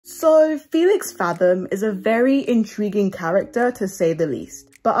So Felix Fathom is a very intriguing character to say the least.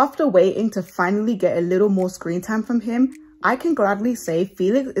 But after waiting to finally get a little more screen time from him, I can gladly say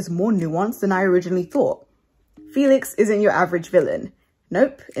Felix is more nuanced than I originally thought. Felix isn't your average villain.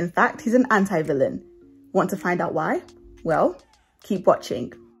 Nope, in fact, he's an anti-villain. Want to find out why? Well, keep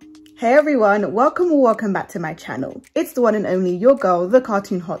watching. Hey everyone, welcome back to my channel. It's the one and only your girl, the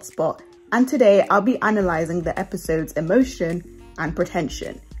Cartoon Hotspot, and today I'll be analysing the episodes Emotion and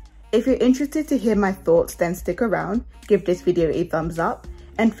Pretension. If you're interested to hear my thoughts, then stick around, give this video a thumbs up,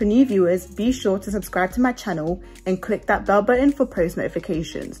 and for new viewers, be sure to subscribe to my channel and click that bell button for post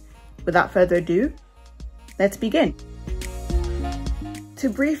notifications. Without further ado, let's begin. To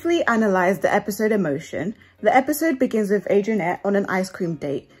briefly analyse the episode Emotion, the episode begins with Adrianette on an ice cream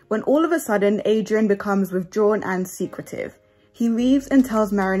date when all of a sudden Adrian becomes withdrawn and secretive. He leaves and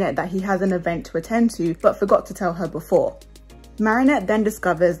tells Marinette that he has an event to attend to but forgot to tell her before. Marinette then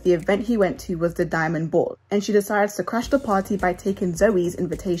discovers the event he went to was the Diamond Ball, and she decides to crash the party by taking Zoe's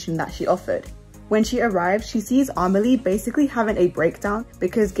invitation that she offered. When she arrives, she sees Amelie basically having a breakdown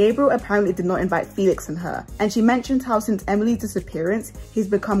because Gabriel apparently did not invite Felix and her, and she mentions how since Emily's disappearance, he's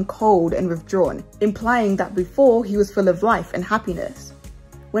become cold and withdrawn, implying that before he was full of life and happiness.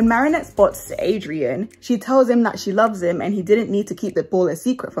 When Marinette spots Adrian, she tells him that she loves him and he didn't need to keep the ball a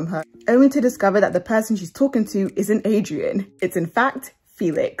secret from her, only to discover that the person she's talking to isn't Adrian. It's in fact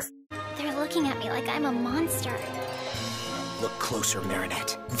Felix. They're looking at me like I'm a monster. Look closer,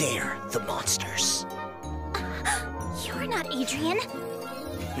 Marinette. They're the monsters. You're not Adrian.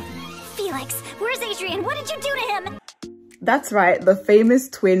 Felix, where's Adrian? What did you do to him? That's right, the famous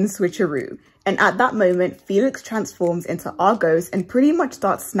twin switcheroo. And at that moment, Felix transforms into Argos and pretty much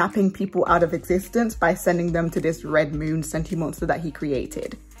starts snapping people out of existence by sending them to this red moon senti-monster that he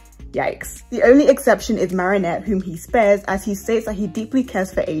created. Yikes. The only exception is Marinette, whom he spares as he states that he deeply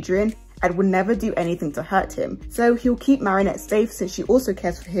cares for Adrian and would never do anything to hurt him. So he'll keep Marinette safe since she also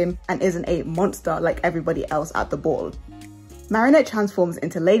cares for him and isn't a monster like everybody else at the ball. Marinette transforms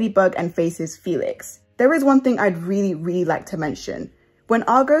into Ladybug and faces Felix. There is one thing I'd really like to mention. When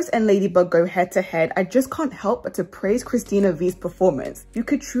Argos and Ladybug go head to head, I just can't help but to praise Christina V's performance. You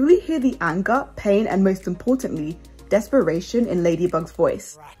could truly hear the anger, pain, and most importantly, desperation in Ladybug's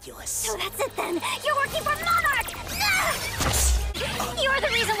voice. Miraculous. So that's it then. You're working for Monarch! You're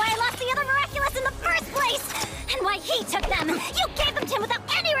the reason why I lost the other Miraculous in the first place! And why he took them! You gave them to him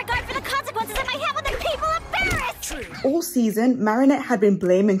without any regard for the consequences it might have on the people of Paris! True. All season, Marinette had been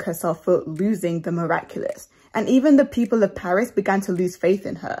blaming herself for losing the Miraculous. And even the people of Paris began to lose faith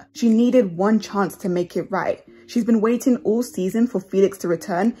in her. She needed one chance to make it right. She's been waiting all season for Felix to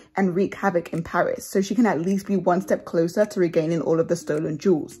return and wreak havoc in Paris, so she can at least be one step closer to regaining all of the stolen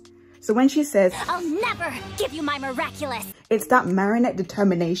jewels. So when she says, I'll never give you my Miraculous, it's that Marinette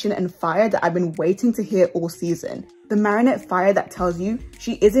determination and fire that I've been waiting to hear all season. The Marinette fire that tells you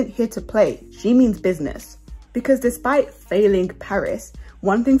she isn't here to play, she means business. Because despite failing Paris,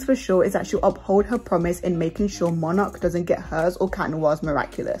 one thing's for sure is that she'll uphold her promise in making sure Monarch doesn't get hers or Cat Noir's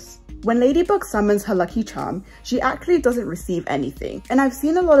Miraculous. When Ladybug summons her lucky charm, she actually doesn't receive anything. And I've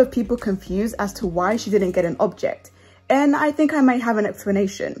seen a lot of people confused as to why she didn't get an object. And I think I might have an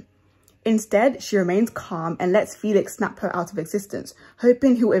explanation. Instead, she remains calm and lets Felix snap her out of existence,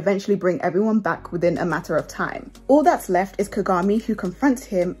 hoping he'll eventually bring everyone back within a matter of time. All that's left is Kagami, who confronts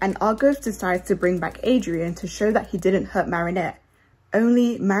him, and Argos decides to bring back Adrian to show that he didn't hurt Marinette.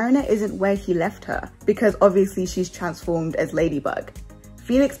 Only Marinette isn't where he left her, because obviously she's transformed as Ladybug.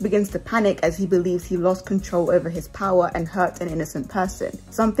 Felix begins to panic as he believes he lost control over his power and hurt an innocent person,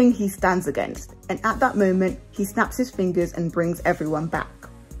 something he stands against, and at that moment, he snaps his fingers and brings everyone back.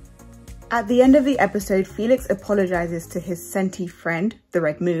 At the end of the episode, Felix apologizes to his senti friend, the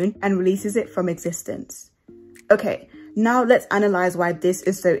Red Moon, and releases it from existence. Okay, now let's analyze why this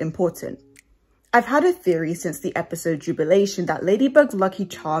is so important. I've had a theory since the episode Jubilation that Ladybug's lucky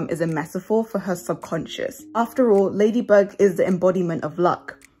charm is a metaphor for her subconscious. After all, Ladybug is the embodiment of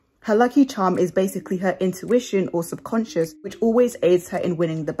luck. Her lucky charm is basically her intuition or subconscious, which always aids her in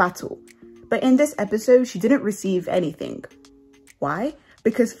winning the battle. But in this episode, she didn't receive anything. Why?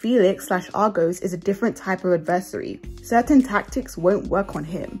 Because Felix/Argos is a different type of adversary. Certain tactics won't work on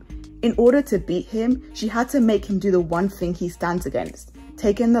him. In order to beat him, she had to make him do the one thing he stands against,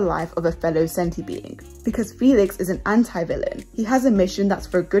 taking the life of a fellow senti being. Because Felix is an anti-villain. He has a mission that's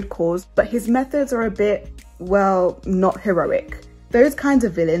for a good cause, but his methods are a bit, well, not heroic. Those kinds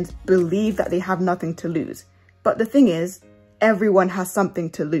of villains believe that they have nothing to lose. But the thing is, everyone has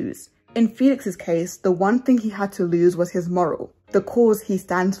something to lose. In Felix's case, the one thing he had to lose was his moral, the cause he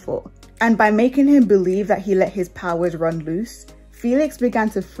stands for. And by making him believe that he let his powers run loose, Felix began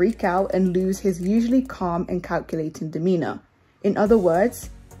to freak out and lose his usually calm and calculating demeanor. In other words,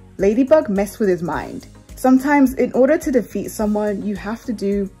 Ladybug messed with his mind. Sometimes in order to defeat someone, you have to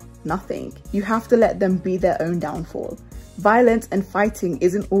do nothing. You have to let them be their own downfall. Violence and fighting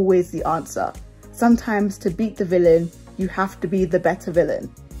isn't always the answer. Sometimes to beat the villain, you have to be the better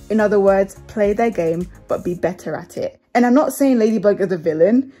villain. In other words, play their game, but be better at it. And I'm not saying Ladybug is a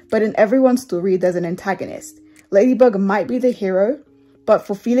villain, but in everyone's story, there's an antagonist. Ladybug might be the hero, but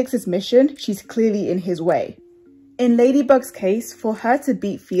for Felix's mission, she's clearly in his way. In Ladybug's case, for her to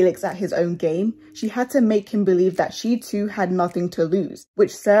beat Felix at his own game, she had to make him believe that she too had nothing to lose,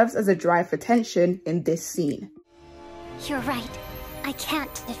 which serves as a drive for tension in this scene. You're right. I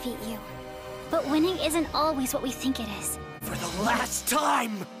can't defeat you. But winning isn't always what we think it is. For the last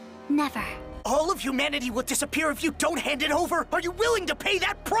time! Never. All of humanity will disappear if you don't hand it over! Are you willing to pay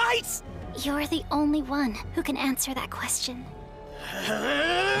that price? You're the only one who can answer that question.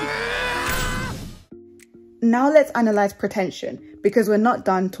 Now let's analyze pretension, because we're not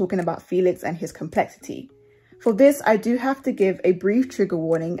done talking about Felix and his complexity. For this, I do have to give a brief trigger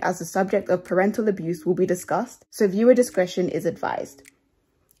warning as the subject of parental abuse will be discussed, so viewer discretion is advised.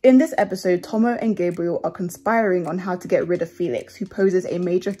 In this episode, Tomo and Gabriel are conspiring on how to get rid of Felix, who poses a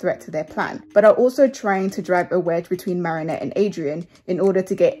major threat to their plan, but are also trying to drive a wedge between Marinette and Adrien in order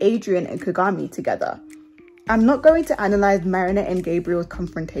to get Adrien and Kagami together. I'm not going to analyze Marinette and Gabriel's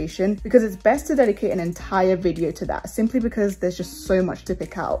confrontation because it's best to dedicate an entire video to that, simply because there's just so much to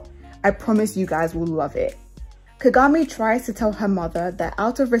pick out. I promise you guys will love it. Kagami tries to tell her mother that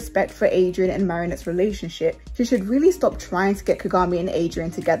out of respect for Adrien and Marinette's relationship, she should really stop trying to get Kagami and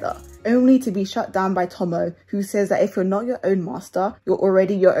Adrien together, only to be shut down by Tomo, who says that if you're not your own master, you're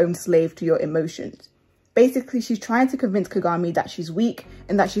already your own slave to your emotions. Basically, she's trying to convince Kagami that she's weak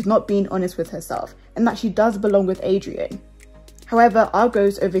and that she's not being honest with herself, and that she does belong with Adrien. However,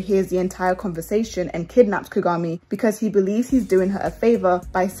 Argos overhears the entire conversation and kidnaps Kagami because he believes he's doing her a favor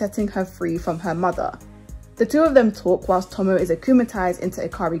by setting her free from her mother. The two of them talk whilst Tomo is akumatized into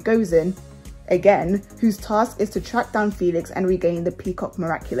Ikari Gozen, again, whose task is to track down Felix and regain the Peacock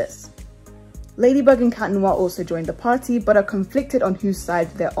Miraculous. Ladybug and Cat Noir also join the party, but are conflicted on whose side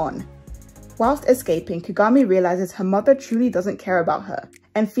they're on. Whilst escaping, Kagami realizes her mother truly doesn't care about her,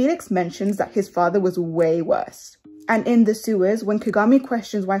 and Felix mentions that his father was way worse. And in the sewers, when Kagami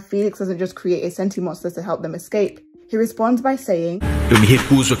questions why Felix doesn't just create a senti-monster to help them escape, he responds by saying, Eu me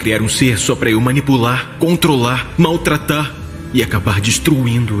recuso a criar ser só para eu manipular, controlar, maltratar e acabar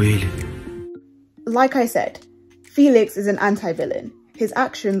destruindo ele. Like I said, Felix is an anti-villain. His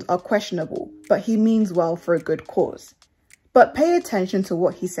actions are questionable, but he means well for a good cause. But pay attention to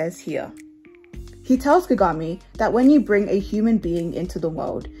what he says here. He tells Kagami that when you bring a human being into the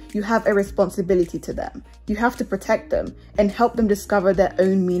world, you have a responsibility to them. You have to protect them and help them discover their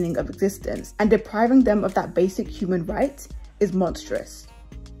own meaning of existence, and depriving them of that basic human right is monstrous.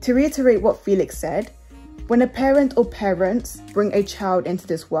 To reiterate what Felix said, when a parent or parents bring a child into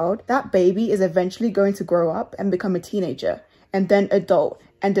this world, that baby is eventually going to grow up and become a teenager, and then adult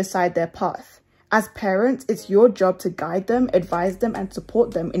and decide their path. As parents, it's your job to guide them, advise them, and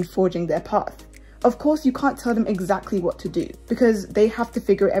support them in forging their path. Of course, you can't tell them exactly what to do, because they have to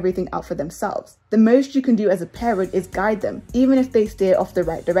figure everything out for themselves. The most you can do as a parent is guide them, even if they steer off the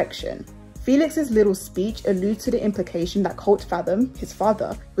right direction. Felix's little speech alludes to the implication that Felix Fathom, his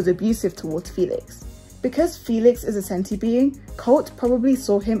father, was abusive towards Felix. Because Felix is a sentient being, Colt probably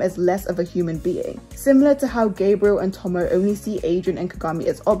saw him as less of a human being, similar to how Gabriel and Tomo only see Adrien and Kagami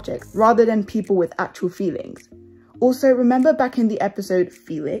as objects, rather than people with actual feelings. Also, remember back in the episode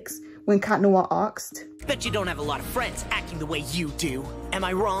Felix, when Cat Noir asked, Bet you don't have a lot of friends acting the way you do. Am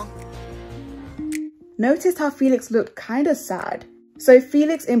I wrong? Notice how Felix looked kinda sad. So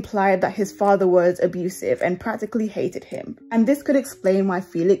Felix implied that his father was abusive and practically hated him, and this could explain why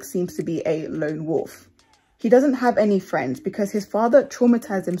Felix seems to be a lone wolf. He doesn't have any friends because his father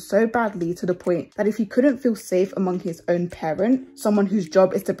traumatized him so badly to the point that if he couldn't feel safe among his own parent, someone whose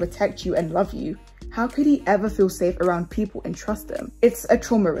job is to protect you and love you, how could he ever feel safe around people and trust them? It's a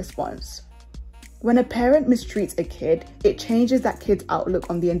trauma response. When a parent mistreats a kid, it changes that kid's outlook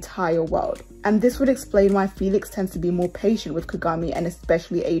on the entire world. And this would explain why Felix tends to be more patient with Kagami and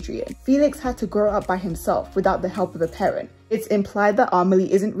especially Adrien. Felix had to grow up by himself without the help of a parent. It's implied that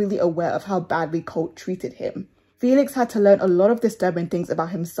Amelie isn't really aware of how badly Colt treated him. Felix had to learn a lot of disturbing things about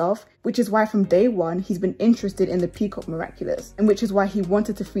himself, which is why from day one he's been interested in the Peacock Miraculous, and which is why he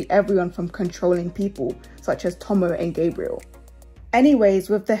wanted to free everyone from controlling people, such as Tomo and Gabriel. Anyways,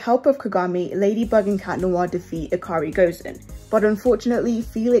 with the help of Kagami, Ladybug and Cat Noir defeat Ikari Gozen, but unfortunately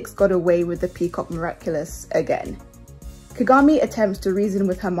Felix got away with the Peacock Miraculous again. Kagami attempts to reason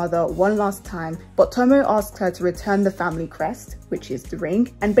with her mother one last time, but Tomo asks her to return the family crest, which is the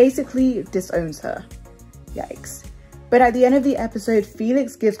ring, and basically disowns her. Yikes. But at the end of the episode,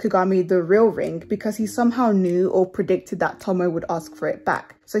 Felix gives Kagami the real ring because he somehow knew or predicted that Tomo would ask for it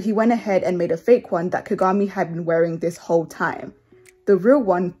back. So he went ahead and made a fake one that Kagami had been wearing this whole time. The real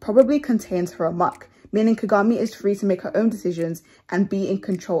one probably contains her amok, meaning Kagami is free to make her own decisions and be in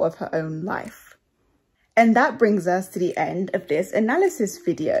control of her own life. And that brings us to the end of this analysis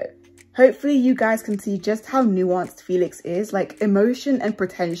video. Hopefully you guys can see just how nuanced Felix is. Like, Emotion and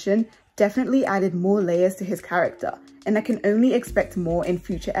Pretension definitely added more layers to his character, and I can only expect more in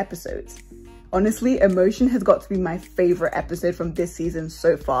future episodes. Honestly, Emotion has got to be my favorite episode from this season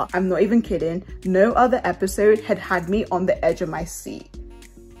so far. I'm not even kidding. No other episode had me on the edge of my seat.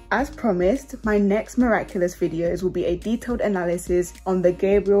 As promised, my next miraculous videos will be a detailed analysis on the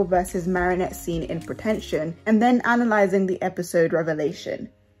Gabriel versus Marinette scene in Pretension, and then analysing the episode Revelation.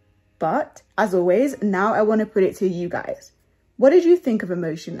 But, as always, now I want to put it to you guys. What did you think of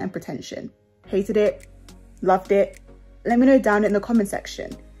Emotion and Pretension? Hated it? Loved it? Let me know down in the comment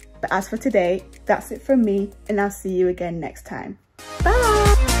section. But as for today, that's it from me, and I'll see you again next time.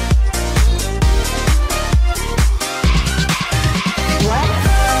 Bye!